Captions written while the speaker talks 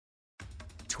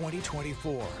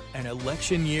2024, an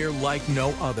election year like no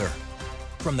other.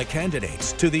 From the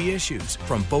candidates to the issues,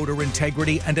 from voter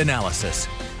integrity and analysis,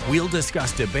 we'll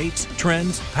discuss debates,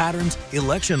 trends, patterns,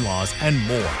 election laws, and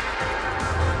more.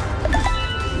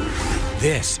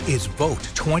 This is Vote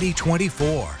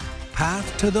 2024,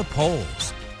 Path to the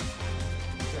Polls.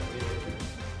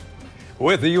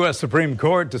 With the U.S. Supreme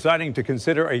Court deciding to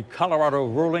consider a Colorado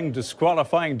ruling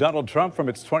disqualifying Donald Trump from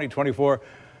its 2024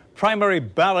 primary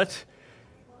ballot,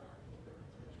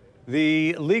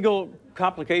 the legal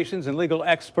complications and legal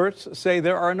experts say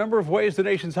there are a number of ways the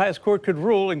nation's highest court could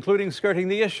rule, including skirting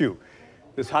the issue.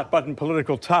 This hot-button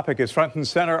political topic is front and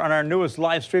center on our newest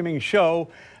live streaming show.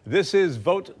 This is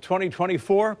Vote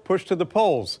 2024, Push to the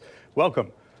Polls.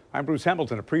 Welcome. I'm Bruce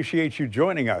Hamilton. Appreciate you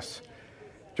joining us.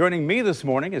 Joining me this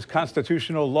morning is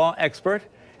constitutional law expert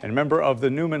and member of the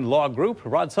Newman Law Group,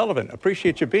 Rod Sullivan.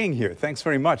 Appreciate you being here. Thanks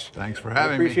very much. Thanks for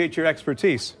having me. Appreciate your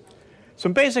expertise.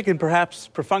 Some basic and perhaps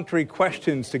perfunctory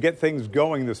questions to get things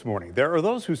going this morning. There are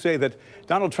those who say that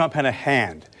Donald Trump had a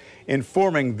hand in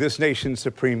forming this nation's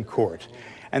Supreme Court,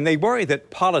 and they worry that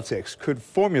politics could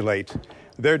formulate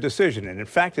their decision. And in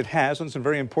fact, it has on some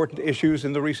very important issues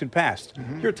in the recent past.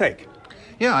 Your take?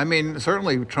 Yeah, I mean,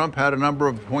 certainly Trump had a number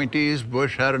of appointees,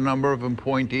 Bush had a number of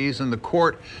appointees, and the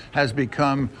court has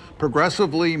become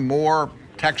progressively more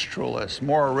textualist,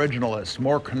 more originalist,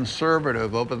 more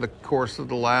conservative over the course of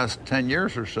the last 10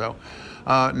 years or so.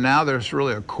 Now there's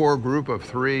really a core group of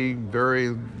 3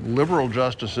 very liberal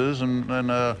justices and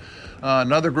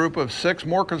another group of 6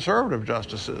 more conservative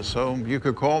justices. So you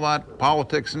could call that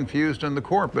politics infused in the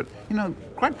court. But, you know,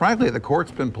 quite frankly, the court's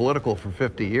been political for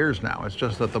 50 years now. It's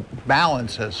just that the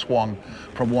balance has swung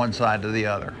from one side to the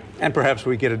other. And perhaps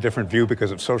we get a different view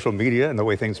because of social media and the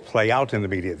way things play out in the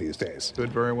media these days.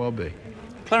 Could very well be.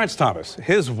 Clarence Thomas,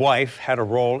 his wife had a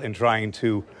role in trying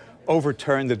to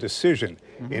overturn the decision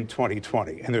in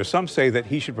 2020. And there's some say that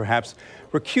he should perhaps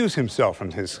recuse himself from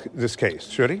this case.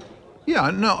 Should he?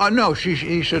 Yeah, no,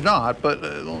 he should not. But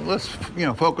let's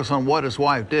focus on what his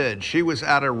wife did. She was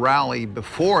at a rally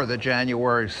before the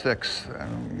January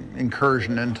 6th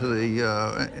incursion into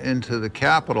the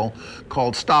Capitol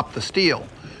called "Stop the Steal."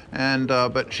 And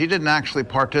but she didn't actually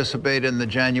participate in the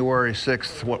January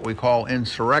 6th, what we call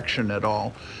insurrection at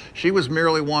all. She was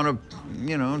merely one of,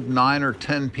 9 or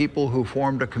 10 people who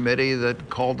formed a committee that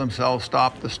called themselves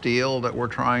Stop the Steal, that were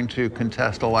trying to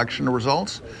contest election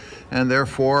results. And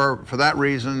therefore, for that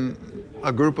reason,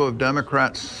 a group of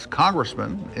Democrats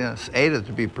congressmen, 8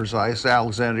 to be precise,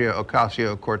 Alexandria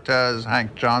Ocasio-Cortez,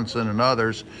 Hank Johnson, and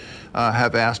others,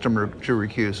 have asked him to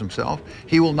recuse himself.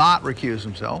 He will not recuse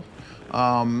himself.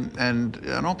 And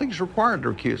I don't think he's required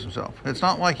to recuse himself. It's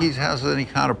not like he has any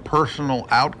kind of personal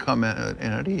outcome in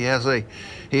it. He has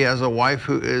a wife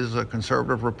who is a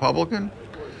conservative Republican.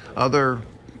 Other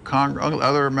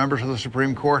members of the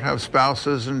Supreme Court have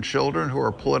spouses and children who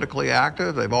are politically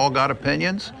active. They've all got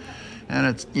opinions,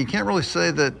 and you can't really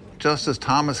say that Justice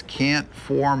Thomas can't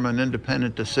form an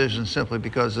independent decision simply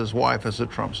because his wife is a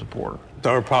Trump supporter.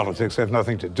 Our politics have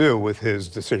nothing to do with his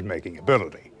decision-making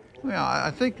ability. Yeah, I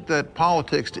think that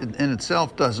politics in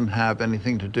itself doesn't have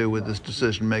anything to do with his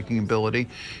decision-making ability.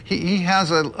 He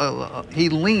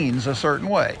leans a certain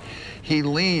way. He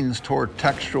leans toward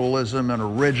textualism and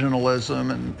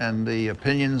originalism and the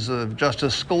opinions of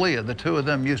Justice Scalia. The two of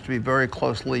them used to be very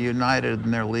closely united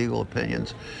in their legal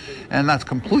opinions. And that's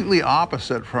completely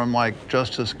opposite from like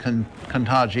Justice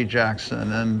Ketanji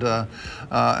Jackson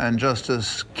and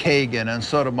Justice Kagan and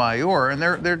Sotomayor. And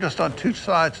they're just on two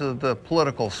sides of the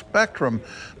political spectrum,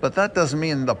 but that doesn't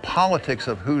mean the politics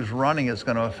of who's running is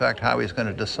going to affect how he's going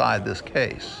to decide this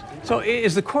case. So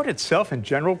is the court itself in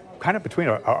general kind of between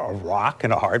a rock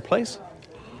and a hard place?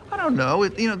 I don't know.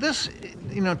 As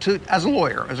a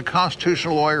lawyer, as a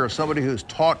constitutional lawyer, as somebody who's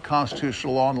taught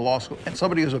constitutional law in the law school, and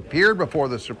somebody who's appeared before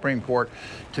the Supreme Court,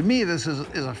 to me this is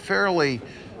a fairly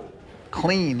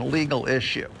clean legal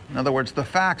issue. In other words, the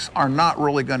facts are not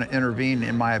really going to intervene,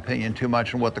 in my opinion, too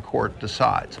much in what the court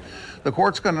decides. The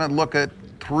court's going to look at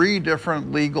 3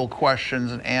 different legal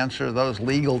questions and answer those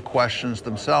legal questions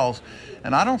themselves,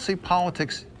 and I don't see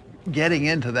politics getting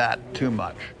into that too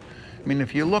much. I mean,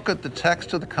 if you look at the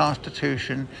text of the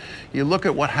Constitution, you look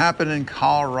at what happened in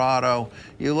Colorado,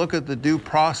 you look at the due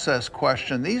process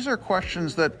question, these are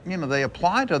questions that, they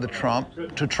apply to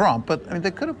Trump, but I mean, they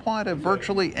could apply to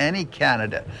virtually any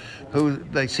candidate who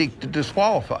they seek to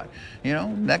disqualify.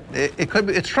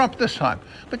 It's Trump this time,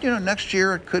 but next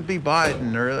year it could be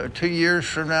Biden, or 2 years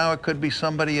from now it could be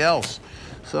somebody else.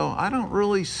 So I don't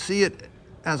really see it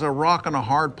as a rock and a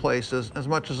hard place as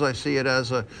much as I see it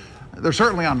as they're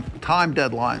certainly on time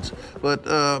deadlines, but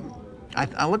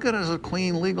I look at it as a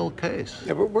clean legal case.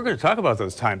 Yeah, we're going to talk about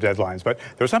those time deadlines, but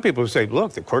there are some people who say,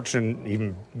 look, the court shouldn't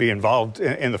even be involved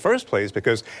in the first place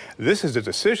because this is a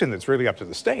decision that's really up to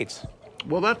the states.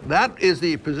 Well, that is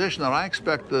the position that I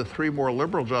expect the three more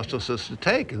liberal justices to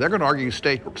take. They're going to argue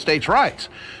states' rights,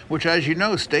 which, as you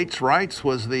know, states' rights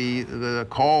was the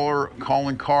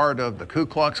calling card of the Ku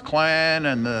Klux Klan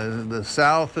and the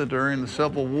South during the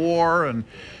Civil War and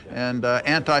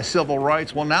anti-civil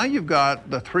rights. Well, now you've got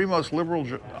the three most liberal.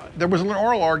 There was an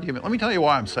oral argument. Let me tell you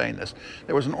why I'm saying this.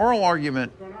 There was an oral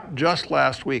argument just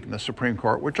last week in the Supreme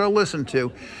Court, which I listened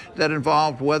to, that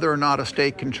involved whether or not a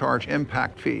state can charge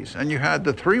impact fees. And you had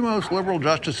the three most liberal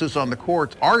justices on the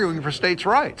courts arguing for states'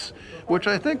 rights, which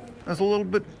I think is a little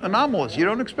bit anomalous. You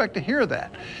don't expect to hear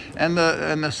that. And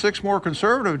the six more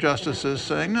conservative justices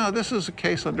saying, no, this is a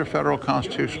case under federal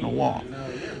constitutional law.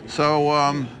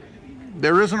 So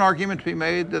there is an argument to be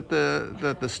made that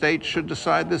the states should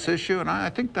decide this issue, and I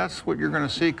think that's what you're going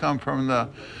to see come from the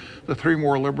three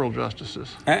more liberal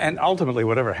justices. And ultimately,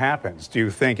 whatever happens, do you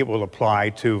think it will apply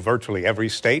to virtually every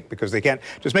state? Because they can't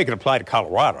just make it apply to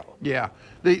Colorado. Yeah.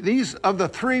 These of the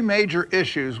three major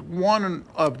issues, one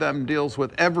of them deals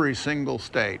with every single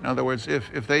state. In other words,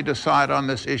 if they decide on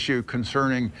this issue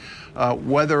concerning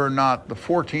whether or not the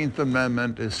 14th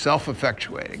Amendment is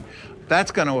self-effectuating,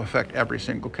 that's going to affect every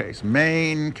single case.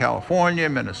 Maine, California,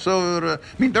 Minnesota.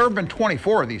 I mean, there have been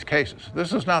 24 of these cases.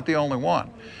 This is not the only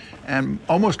one. And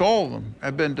almost all of them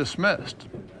have been dismissed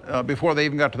before they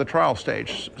even got to the trial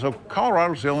stage. So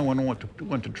Colorado's the only one who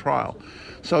went to trial.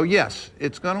 So yes,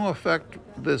 it's going to affect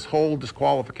this whole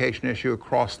disqualification issue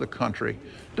across the country,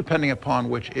 depending upon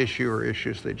which issue or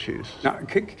issues they choose. Now,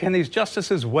 can these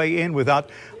justices weigh in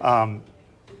without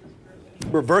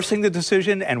reversing the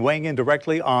decision and weighing in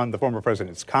directly on the former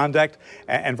president's conduct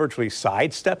and virtually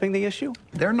sidestepping the issue?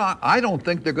 They're not. I don't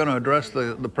think they're going to address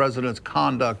the president's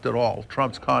conduct at all,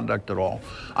 Trump's conduct at all.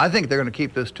 I think they're going to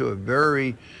keep this to a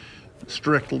very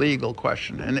strict legal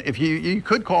question. And if you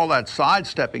could call that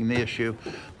sidestepping the issue,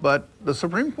 but the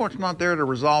Supreme Court's not there to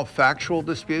resolve factual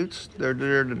disputes. They're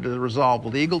there to resolve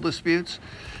legal disputes.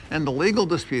 And the legal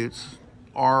disputes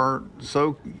are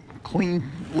so clean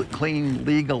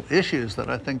legal issues that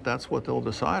I think that's what they'll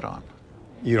decide on.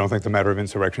 You don't think the matter of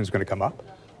insurrection is going to come up?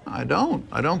 I don't.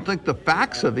 I don't think the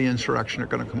facts of the insurrection are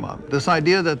going to come up. This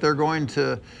idea that they're going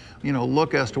to,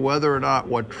 look as to whether or not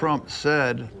what Trump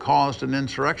said caused an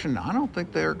insurrection, I don't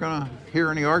think they're going to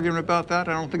hear any argument about that.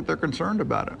 I don't think they're concerned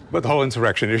about it. But the whole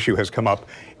insurrection issue has come up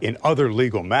in other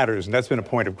legal matters, and that's been a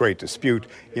point of great dispute.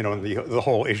 The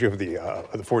whole issue of the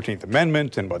 14th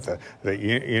Amendment and what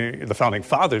the founding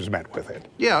fathers meant with it.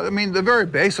 Yeah, I mean, the very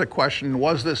basic question,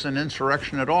 was this an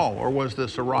insurrection at all, or was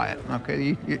this a riot?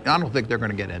 Okay, I don't think they're going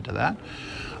to get into that.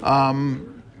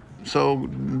 So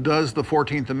does the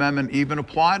 14th Amendment even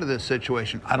apply to this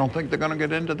situation? I don't think they're going to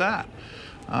get into that.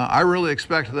 I really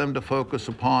expect them to focus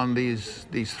upon these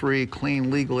three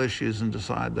clean legal issues and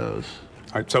decide those.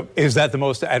 All right, so is that the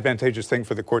most advantageous thing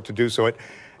for the court to do? So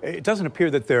it doesn't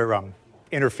appear that they're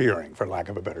interfering, for lack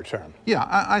of a better term. Yeah,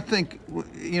 I think,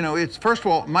 it's, first of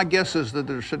all, my guess is that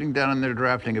they're sitting down and they're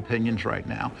drafting opinions right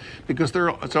now, because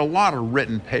it's a lot of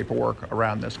written paperwork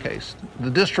around this case. The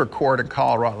district court in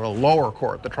Colorado, the lower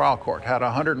court, the trial court, had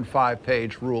a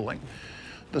 105-page ruling.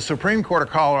 The Supreme Court of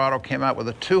Colorado came out with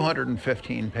a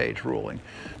 215-page ruling.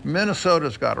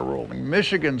 Minnesota's got a ruling.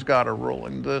 Michigan's got a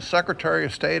ruling. The Secretary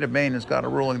of State of Maine has got a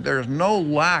ruling. There's no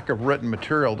lack of written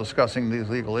material discussing these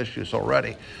legal issues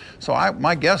already. So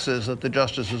my guess is that the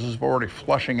justices is already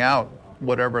flushing out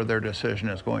whatever their decision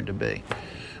is going to be.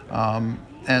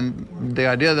 And the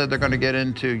idea that they're going to get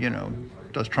into,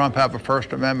 does Trump have a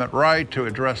First Amendment right to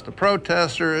address the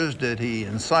protesters? Did he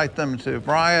incite them to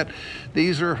riot?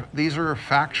 These are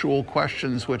factual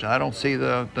questions which I don't see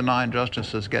the 9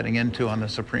 justices getting into on the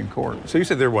Supreme Court. So you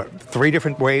said there are, 3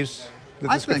 different ways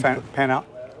that this could pan out?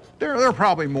 There are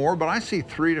probably more, but I see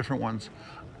 3 different ones.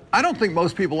 I don't think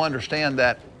most people understand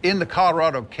that in the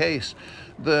Colorado case,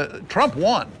 Trump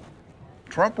won.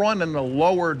 Trump won in the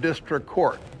lower district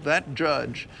court. That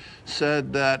judge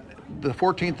said that the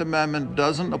 14th Amendment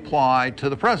doesn't apply to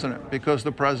the president because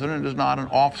the president is not an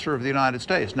officer of the United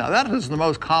States. Now, that is the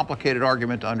most complicated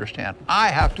argument to understand. I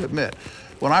have to admit,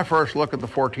 when I first look at the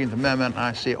 14th Amendment,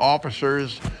 I see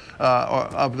officers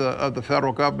of the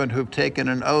federal government who've taken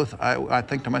an oath. I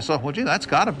think to myself, well, gee, that's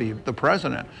got to be the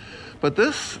president. But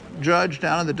this judge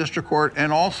down in the district court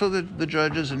and also the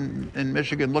judges in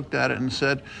Michigan looked at it and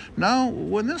said, no,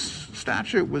 when this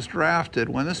statute was drafted,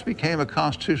 when this became a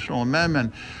constitutional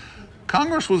amendment,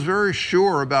 Congress was very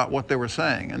sure about what they were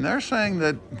saying, and they're saying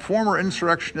that former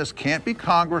insurrectionists can't be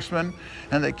congressmen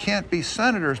and they can't be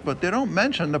senators, but they don't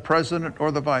mention the president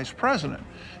or the vice president.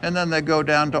 And then they go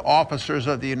down to officers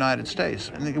of the United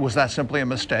States. And was that simply a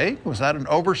mistake? Was that an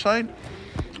oversight?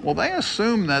 Well, they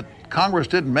assume that Congress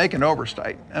didn't make an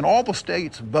oversight, and all the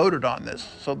states voted on this.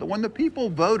 So that when the people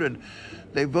voted,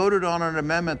 they voted on an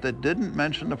amendment that didn't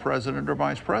mention the president or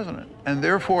vice president. And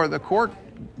therefore, the court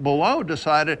below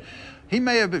decided he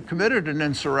may have committed an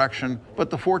insurrection, but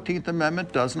the 14th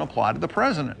Amendment doesn't apply to the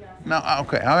president. Now,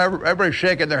 okay, everybody's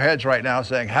shaking their heads right now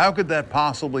saying, how could that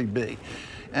possibly be?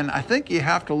 And I think you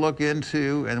have to look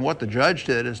into, and what the judge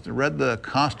did is to read the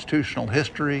constitutional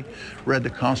history, read the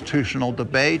constitutional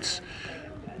debates,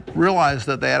 realized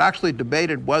that they had actually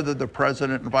debated whether the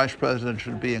president and vice president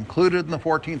should be included in the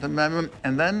 14th Amendment,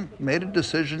 and then made a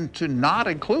decision to not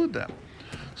include them.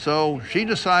 So she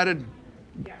decided,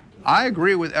 I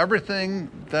agree with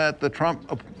everything that the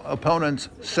Trump opponents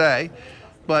say,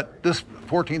 but this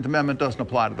 14th Amendment doesn't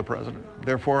apply to the president.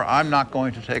 Therefore, I'm not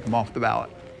going to take him off the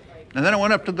ballot. And then it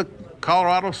went up to the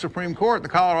Colorado Supreme Court. The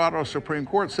Colorado Supreme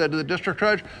Court said to the district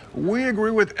judge, we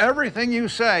agree with everything you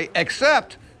say,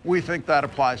 except we think that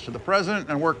applies to the president,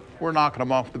 and we're knocking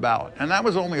him off the ballot. And that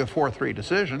was only a 4-3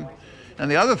 decision. And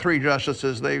the other 3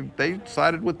 justices, they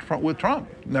sided with Trump.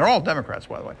 And they're all Democrats,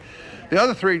 by the way. The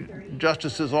other 3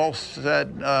 justices all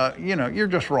said, you're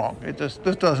just wrong. This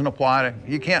doesn't apply.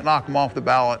 You can't knock him off the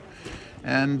ballot.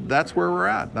 And that's where we're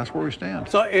at. That's where we stand.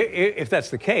 So if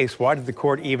that's the case, why did the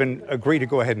court even agree to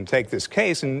go ahead and take this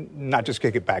case and not just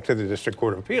kick it back to the District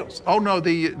Court of Appeals? Oh, no,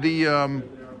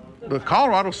 the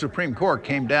Colorado Supreme Court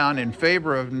came down in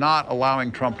favor of not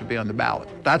allowing Trump to be on the ballot.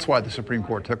 That's why the Supreme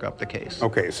Court took up the case.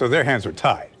 Okay, so their hands were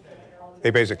tied.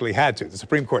 They basically had to. The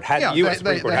Supreme Court had to. Yeah,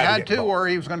 they had to, or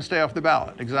he was going to stay off the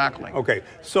ballot. Exactly. Okay,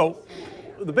 so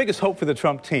the biggest hope for the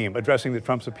Trump team addressing the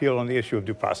Trump's appeal on the issue of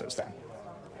due process, then?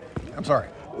 I'm sorry?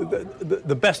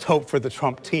 The best hope for the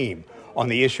Trump team on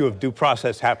the issue of due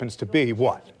process happens to be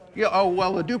what? Yeah,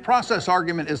 the due process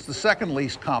argument is the second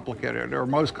least complicated or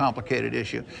most complicated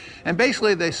issue. And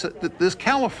basically they said that this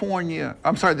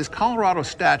Colorado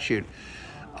statute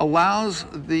allows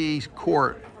the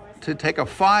court to take a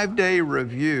 5-day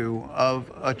review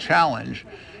of a challenge,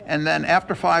 and then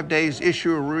after 5 days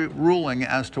issue a ruling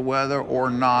as to whether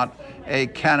or not a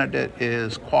candidate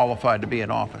is qualified to be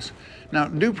in office. Now,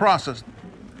 due process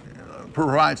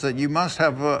provides that you must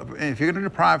have, if you're going to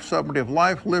deprive somebody of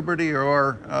life, liberty,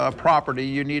 or property,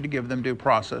 you need to give them due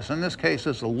process. In this case,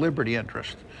 it's a liberty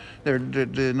interest. They're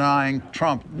denying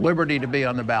Trump liberty to be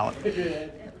on the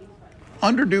ballot.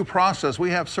 Under due process,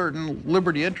 we have certain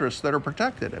liberty interests that are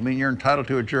protected. I mean, you're entitled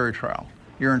to a jury trial.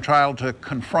 You're entitled to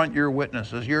confront your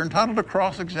witnesses. You're entitled to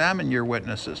cross-examine your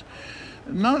witnesses.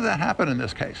 None of that happened in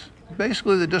this case.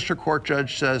 Basically, the district court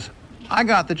judge says, I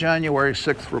got the January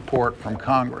 6th report from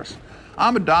Congress.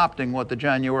 I'm adopting what the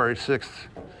January 6th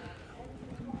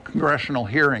congressional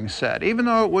hearing said, even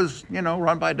though it was,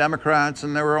 run by Democrats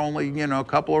and there were only, a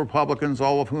couple of Republicans,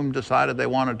 all of whom decided they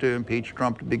wanted to impeach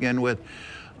Trump to begin with.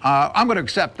 I'm going to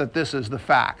accept that this is the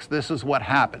facts. This is what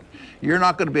happened. You're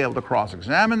not going to be able to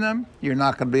cross-examine them. You're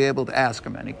not going to be able to ask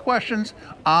them any questions.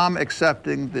 I'm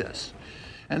accepting this.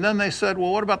 And then they said,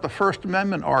 well, what about the First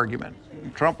Amendment argument?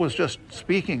 Trump was just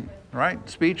speaking, right?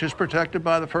 Speech is protected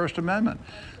by the First Amendment.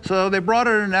 So they brought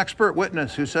in an expert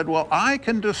witness who said, well, I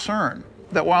can discern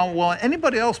that while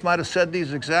anybody else might have said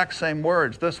these exact same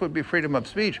words, this would be freedom of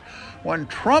speech. When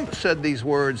Trump said these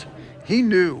words, he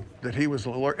knew that it was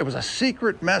a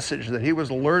secret message that he was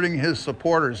alerting his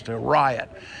supporters to riot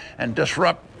and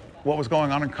disrupt what was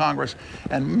going on in Congress.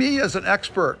 And me as an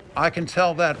expert, I can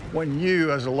tell that when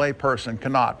you as a layperson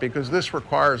cannot, because this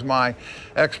requires my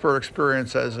expert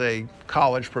experience as a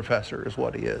college professor is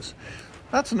what he is.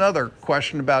 That's another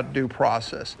question about due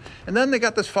process. And then they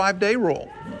got this 5-day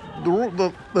rule.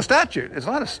 The statute, it's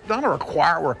not a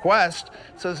required request.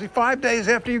 It says 5 days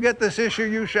after you get this issue,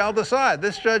 you shall decide.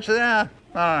 This judge said, I'm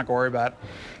not going to worry about it.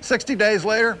 60 days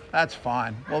later, that's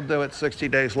fine. We'll do it 60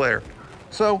 days later.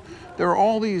 So there are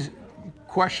all these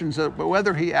questions about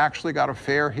whether he actually got a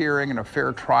fair hearing and a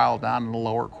fair trial down in the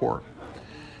lower court.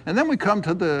 And then we come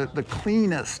to the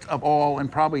cleanest of all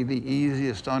and probably the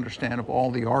easiest to understand of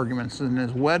all the arguments, and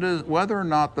is whether or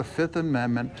not the Fifth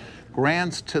Amendment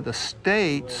grants to the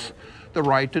states the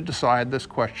right to decide this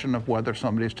question of whether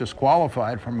somebody is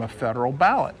disqualified from a federal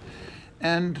ballot.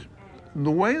 And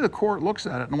the way the court looks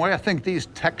at it, and the way I think these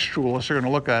textualists are going to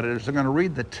look at it, is they're going to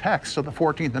read the text of the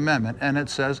 14th Amendment, and it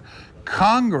says,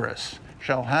 Congress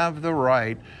shall have the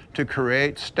right to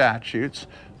create statutes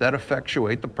that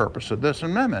effectuate the purpose of this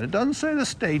amendment. It doesn't say the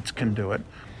states can do it.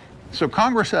 So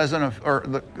Congress has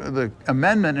the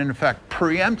amendment, in effect,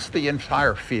 preempts the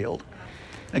entire field.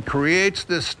 It creates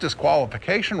this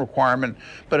disqualification requirement,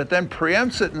 but it then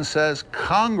preempts it and says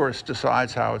Congress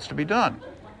decides how it's to be done.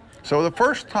 So the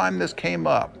first time this came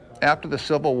up after the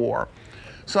Civil War,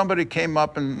 somebody came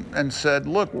up and said,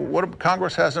 look, what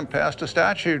Congress hasn't passed a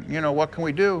statute, what can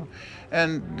we do?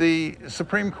 And the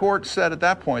Supreme Court said at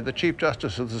that point, the Chief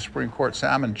Justice of the Supreme Court,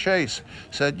 Salmon Chase,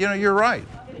 said, you're right.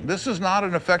 This is not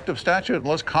an effective statute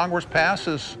unless Congress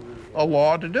passes a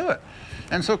law to do it.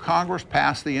 And so Congress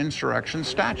passed the insurrection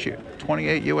statute,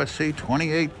 28 U.S.C.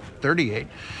 2838,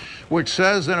 which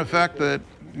says, in effect, that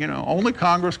only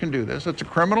Congress can do this. It's a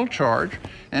criminal charge,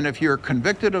 and if you're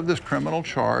convicted of this criminal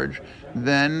charge,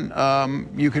 then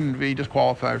you can be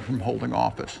disqualified from holding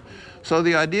office. So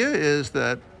the idea is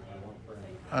that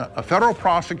a federal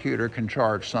prosecutor can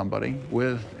charge somebody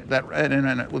with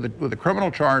a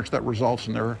criminal charge that results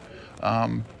in their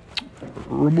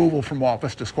removal from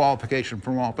office, disqualification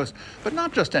from office, but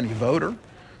not just any voter.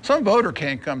 Some voter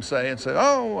can't come say,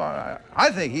 oh,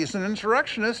 I think he's an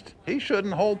insurrectionist. He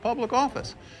shouldn't hold public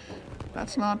office.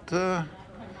 That's not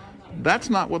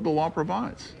what the law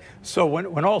provides. So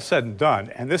when all's said and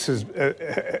done, and this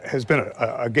has been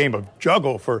a game of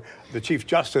juggle for the Chief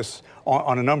Justice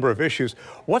on a number of issues,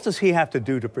 what does he have to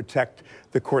do to protect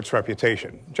the court's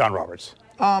reputation? John Roberts.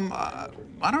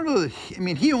 I don't know.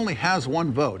 He only has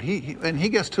one vote. And he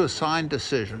gets to assign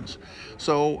decisions.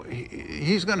 So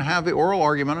he's going to have the oral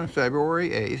argument on February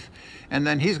 8th, and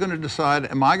then he's going to decide,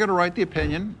 am I going to write the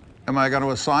opinion? Am I going to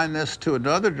assign this to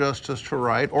another justice to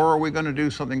write? Or are we going to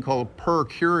do something called per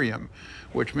curiam,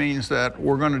 which means that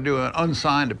we're going to do an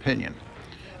unsigned opinion?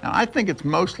 Now, I think it's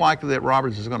most likely that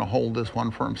Roberts is going to hold this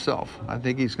one for himself. I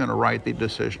think he's going to write the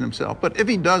decision himself. But if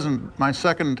he doesn't, my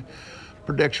second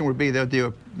prediction would be they'd do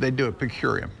a per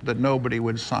curiam, that nobody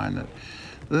would sign it.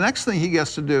 The next thing he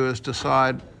gets to do is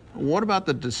decide, what about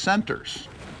the dissenters?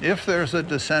 If there's a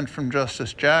dissent from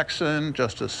Justice Jackson,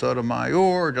 Justice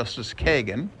Sotomayor, Justice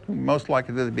Kagan, who most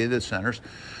likely to be dissenters,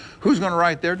 who's going to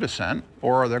write their dissent?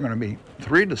 Or are there going to be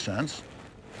 3 dissents?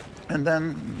 And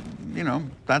then,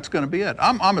 that's going to be it.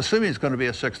 I'm assuming it's going to be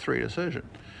a 6-3 decision.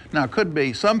 Now, it could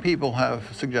be, some people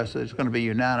have suggested it's going to be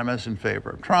unanimous in favor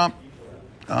of Trump.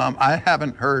 I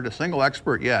haven't heard a single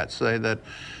expert yet say that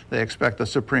they expect the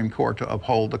Supreme Court to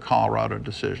uphold the Colorado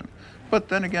decision. But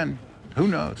then again, who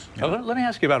knows? Let me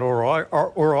ask you about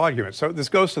oral arguments. So this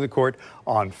goes to the court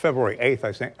on February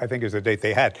 8th, I think is the date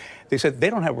they had. They said they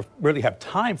don't really have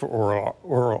time for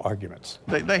oral arguments.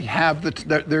 They have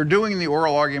they're doing the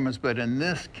oral arguments, but in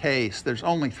this case, there's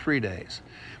only 3 days.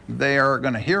 They are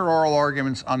going to hear oral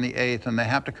arguments on the 8th, and they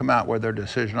have to come out with their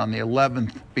decision on the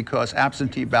 11th because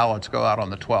absentee ballots go out on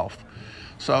the 12th.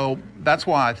 So that's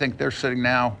why I think they're sitting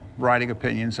now writing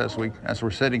opinions as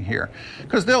we're sitting here,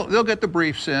 because they'll get the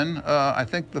briefs in. I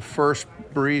think the first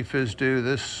brief is due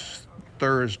this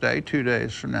Thursday, 2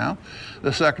 days from now.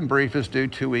 The second brief is due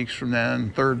 2 weeks from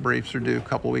then. Third briefs are due a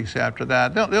couple weeks after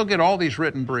that. They'll get all these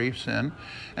written briefs in,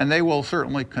 and they will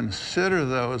certainly consider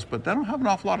those, but they don't have an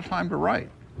awful lot of time to write.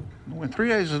 3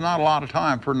 days is not a lot of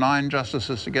time for 9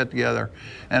 justices to get together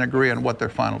and agree on what their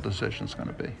final decision is going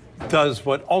to be. Does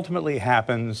what ultimately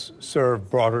happens serve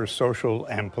broader social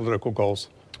and political goals?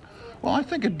 Well, I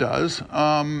think it does.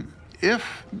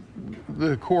 If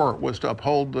the court was to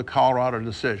uphold the Colorado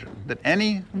decision, that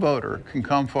any voter can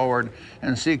come forward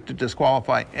and seek to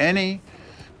disqualify any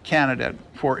candidate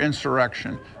for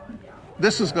insurrection,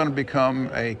 this is going to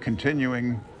become a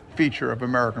continuing feature of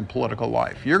American political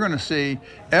life. You're going to see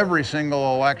every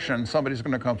single election, somebody's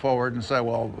going to come forward and say,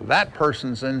 well, that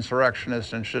person's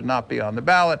insurrectionist and should not be on the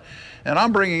ballot. And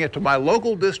I'm bringing it to my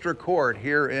local district court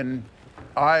here in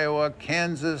Iowa,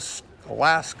 Kansas,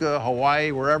 Alaska,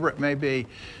 Hawaii, wherever it may be.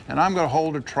 And I'm going to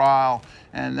hold a trial,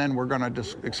 and then we're going to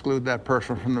just exclude that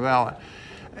person from the ballot.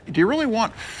 Do you really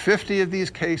want 50 of these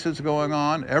cases going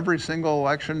on every single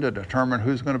election to determine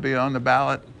who's going to be on the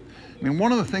ballot?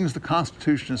 One of the things the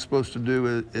Constitution is supposed to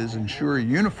do is ensure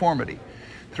uniformity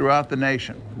throughout the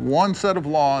nation. One set of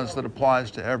laws that applies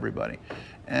to everybody.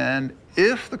 And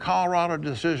if the Colorado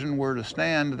decision were to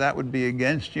stand, that would be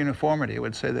against uniformity. It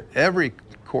would say that every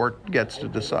court gets to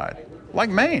decide.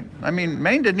 Like Maine.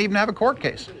 Maine didn't even have a court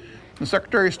case. The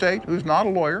Secretary of State, who's not a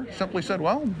lawyer, simply said,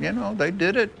 well, they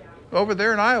did it over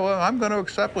there in Iowa. I'm going to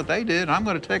accept what they did. I'm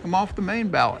going to take them off the Maine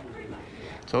ballot.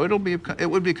 So it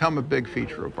would become a big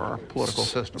feature of our political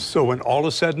system. So when all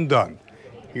is said and done,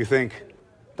 you think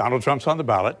Donald Trump's on the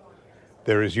ballot,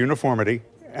 there is uniformity,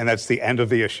 and that's the end of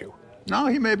the issue? No,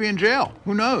 he may be in jail.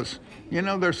 Who knows? You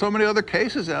know, there's so many other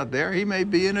cases out there. He may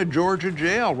be in a Georgia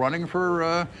jail running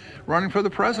for the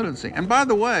presidency. And by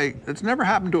the way, it's never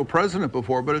happened to a president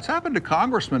before, but it's happened to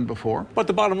congressmen before. But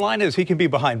the bottom line is he can be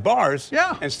behind bars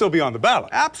and still be on the ballot.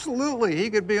 Absolutely. He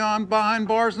could be behind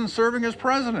bars and serving as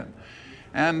president.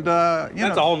 And,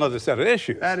 that's a whole other set of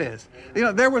issues. That is. You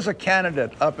know, there was a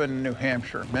candidate up in New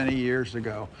Hampshire many years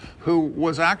ago who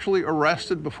was actually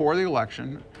arrested before the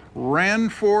election, ran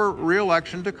for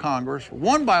re-election to Congress,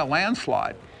 won by a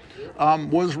landslide,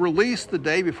 was released the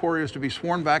day before he was to be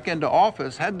sworn back into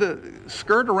office, had to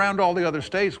skirt around all the other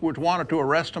states which wanted to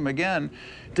arrest him again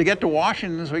to get to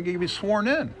Washington so he could be sworn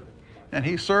in. And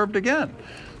he served again.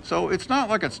 So it's not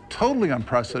like it's totally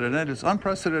unprecedented. It's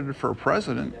unprecedented for a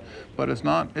president, but it's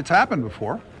not. It's happened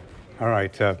before. All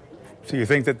right. So you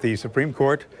think that the Supreme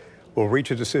Court will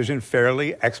reach a decision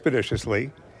fairly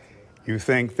expeditiously? You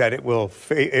think that it will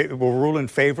rule in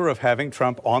favor of having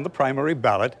Trump on the primary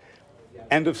ballot?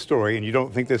 End of story. And you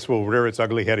don't think this will rear its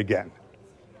ugly head again?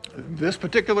 This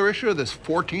particular issue, this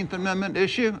 14th Amendment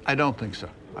issue, I don't think so.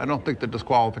 I don't think the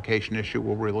disqualification issue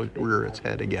will really rear its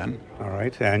head again. All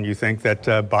right. And you think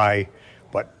that by,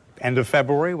 end of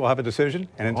February, we'll have a decision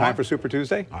and in time for Super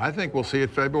Tuesday? I think we'll see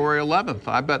it February 11th.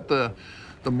 I bet the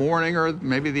morning or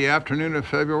maybe the afternoon of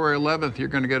February 11th, you're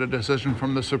going to get a decision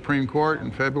from the Supreme Court.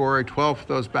 And February 12th,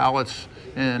 those ballots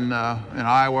in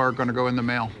Iowa are going to go in the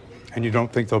mail. And you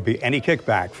don't think there'll be any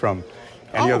kickback from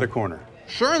any other corner?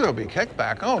 Sure, there'll be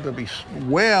kickback. There'll be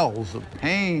wails of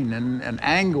pain and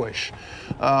anguish.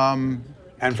 And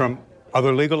from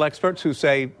other legal experts who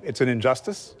say it's an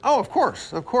injustice? Oh, of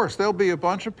course. There'll be a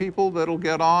bunch of people that'll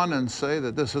get on and say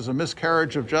that this is a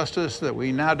miscarriage of justice, that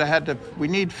we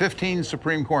need 15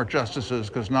 Supreme Court justices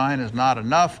because 9 is not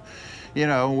enough. You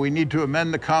know, we need to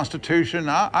amend the Constitution.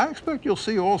 I expect you'll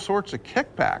see all sorts of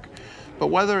kickback. But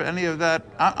whether any of that,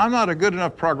 I'm not a good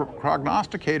enough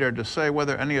prognosticator to say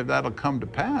whether any of that will come to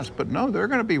pass. But no, there are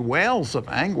going to be wails of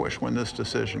anguish when this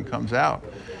decision comes out.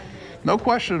 No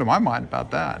question in my mind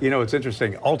about that. You know, it's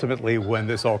interesting. Ultimately, when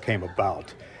this all came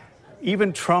about,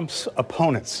 even Trump's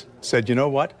opponents said, you know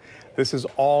what? This is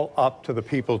all up to the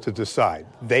people to decide.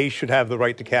 They should have the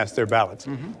right to cast their ballots.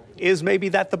 Mm-hmm. Is maybe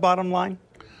that the bottom line?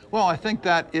 Well, I think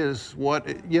that is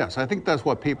yes, I think that's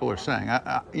what people are saying.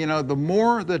 You know, the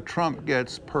more that Trump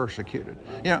gets persecuted,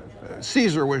 you know,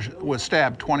 Caesar was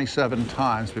stabbed 27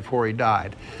 times before he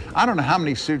died. I don't know how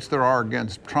many suits there are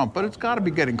against Trump, but it's got to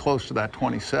be getting close to that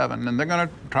 27, and they're going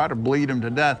to try to bleed him to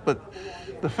death. But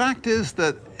the fact is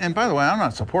that, and by the way, I'm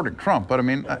not supporting Trump, but I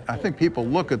mean, I think people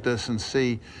look at this and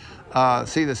see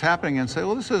this happening and say,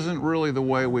 well, this isn't really the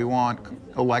way we want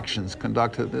elections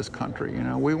conducted in this country. You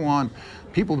know, we want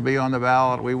people to be on the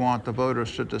ballot. We want the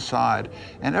voters to decide.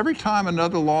 And every time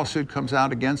another lawsuit comes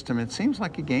out against him, it seems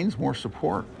like he gains more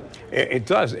support. It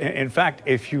does. In fact,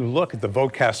 if you look at the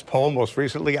VoteCast poll most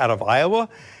recently out of Iowa,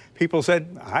 people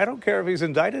said, I don't care if he's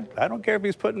indicted. I don't care if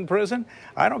he's put in prison.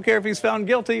 I don't care if he's found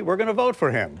guilty. We're going to vote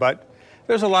for him. But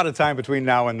there's a lot of time between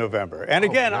now and November. And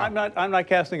again, I'm not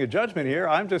casting a judgment here.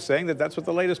 I'm just saying that that's what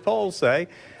the latest polls say.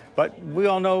 But we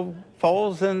all know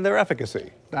polls and their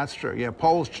efficacy. That's true. Yeah,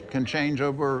 polls can change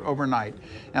overnight.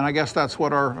 And I guess that's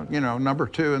what our, number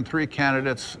 2 and 3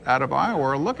 candidates out of Iowa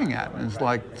are looking at. It's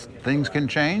like things can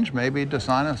change. Maybe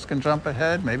DeSantis can jump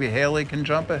ahead. Maybe Haley can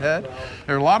jump ahead.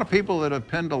 There are a lot of people that have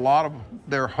pinned a lot of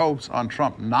their hopes on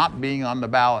Trump not being on the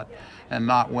ballot and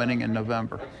not winning in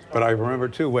November. But I remember,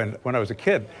 too, when I was a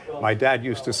kid, my dad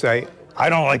used to say, I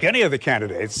don't like any of the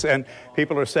candidates, and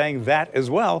people are saying that as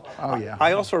well. Oh, yeah.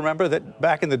 I also remember that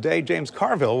back in the day, James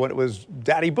Carville, when it was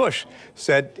Daddy Bush,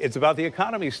 said it's about the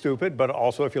economy, stupid, but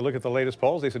also if you look at the latest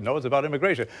polls, they said, no, it's about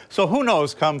immigration. So who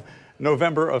knows come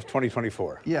November of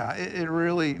 2024? Yeah, it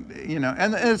really,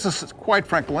 and it's quite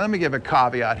frankly, let me give a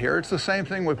caveat here. It's the same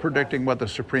thing with predicting what the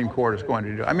Supreme Court is going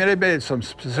to do. I mean, they made some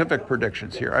specific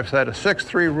predictions here. I've said a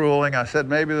 6-3 ruling. I said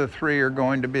maybe the 3 are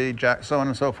going to be so on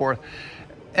and so forth.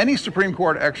 Any Supreme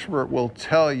Court expert will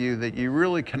tell you that you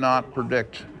really cannot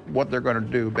predict what they're going to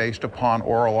do based upon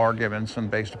oral arguments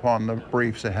and based upon the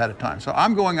briefs ahead of time. So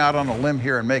I'm going out on a limb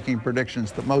here and making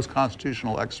predictions that most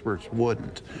constitutional experts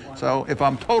wouldn't. So if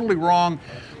I'm totally wrong,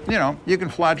 you can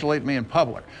flagellate me in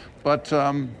public. But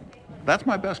that's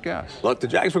my best guess. Look, the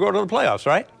Jags will go to the playoffs,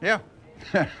 right? Yeah.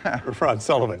 Rod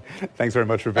Sullivan, thanks very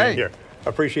much for being here.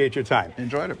 Appreciate your time.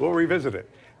 Enjoyed it. We'll revisit it.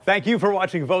 Thank you for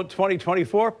watching Vote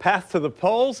 2024, Path to the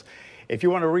Polls. If you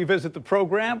want to revisit the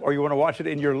program or you want to watch it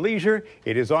in your leisure,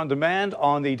 it is on demand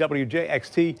on the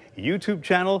WJXT YouTube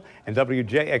channel and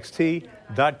WJXT.com.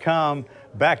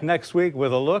 Back next week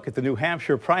with a look at the New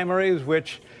Hampshire primaries,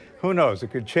 which, who knows,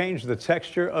 it could change the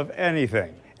texture of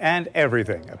anything and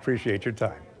everything. Appreciate your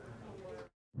time.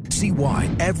 See why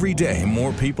every day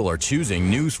more people are choosing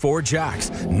News 4 Jax,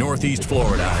 Northeast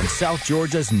Florida and South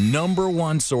Georgia's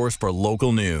 #1 source for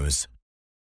local news.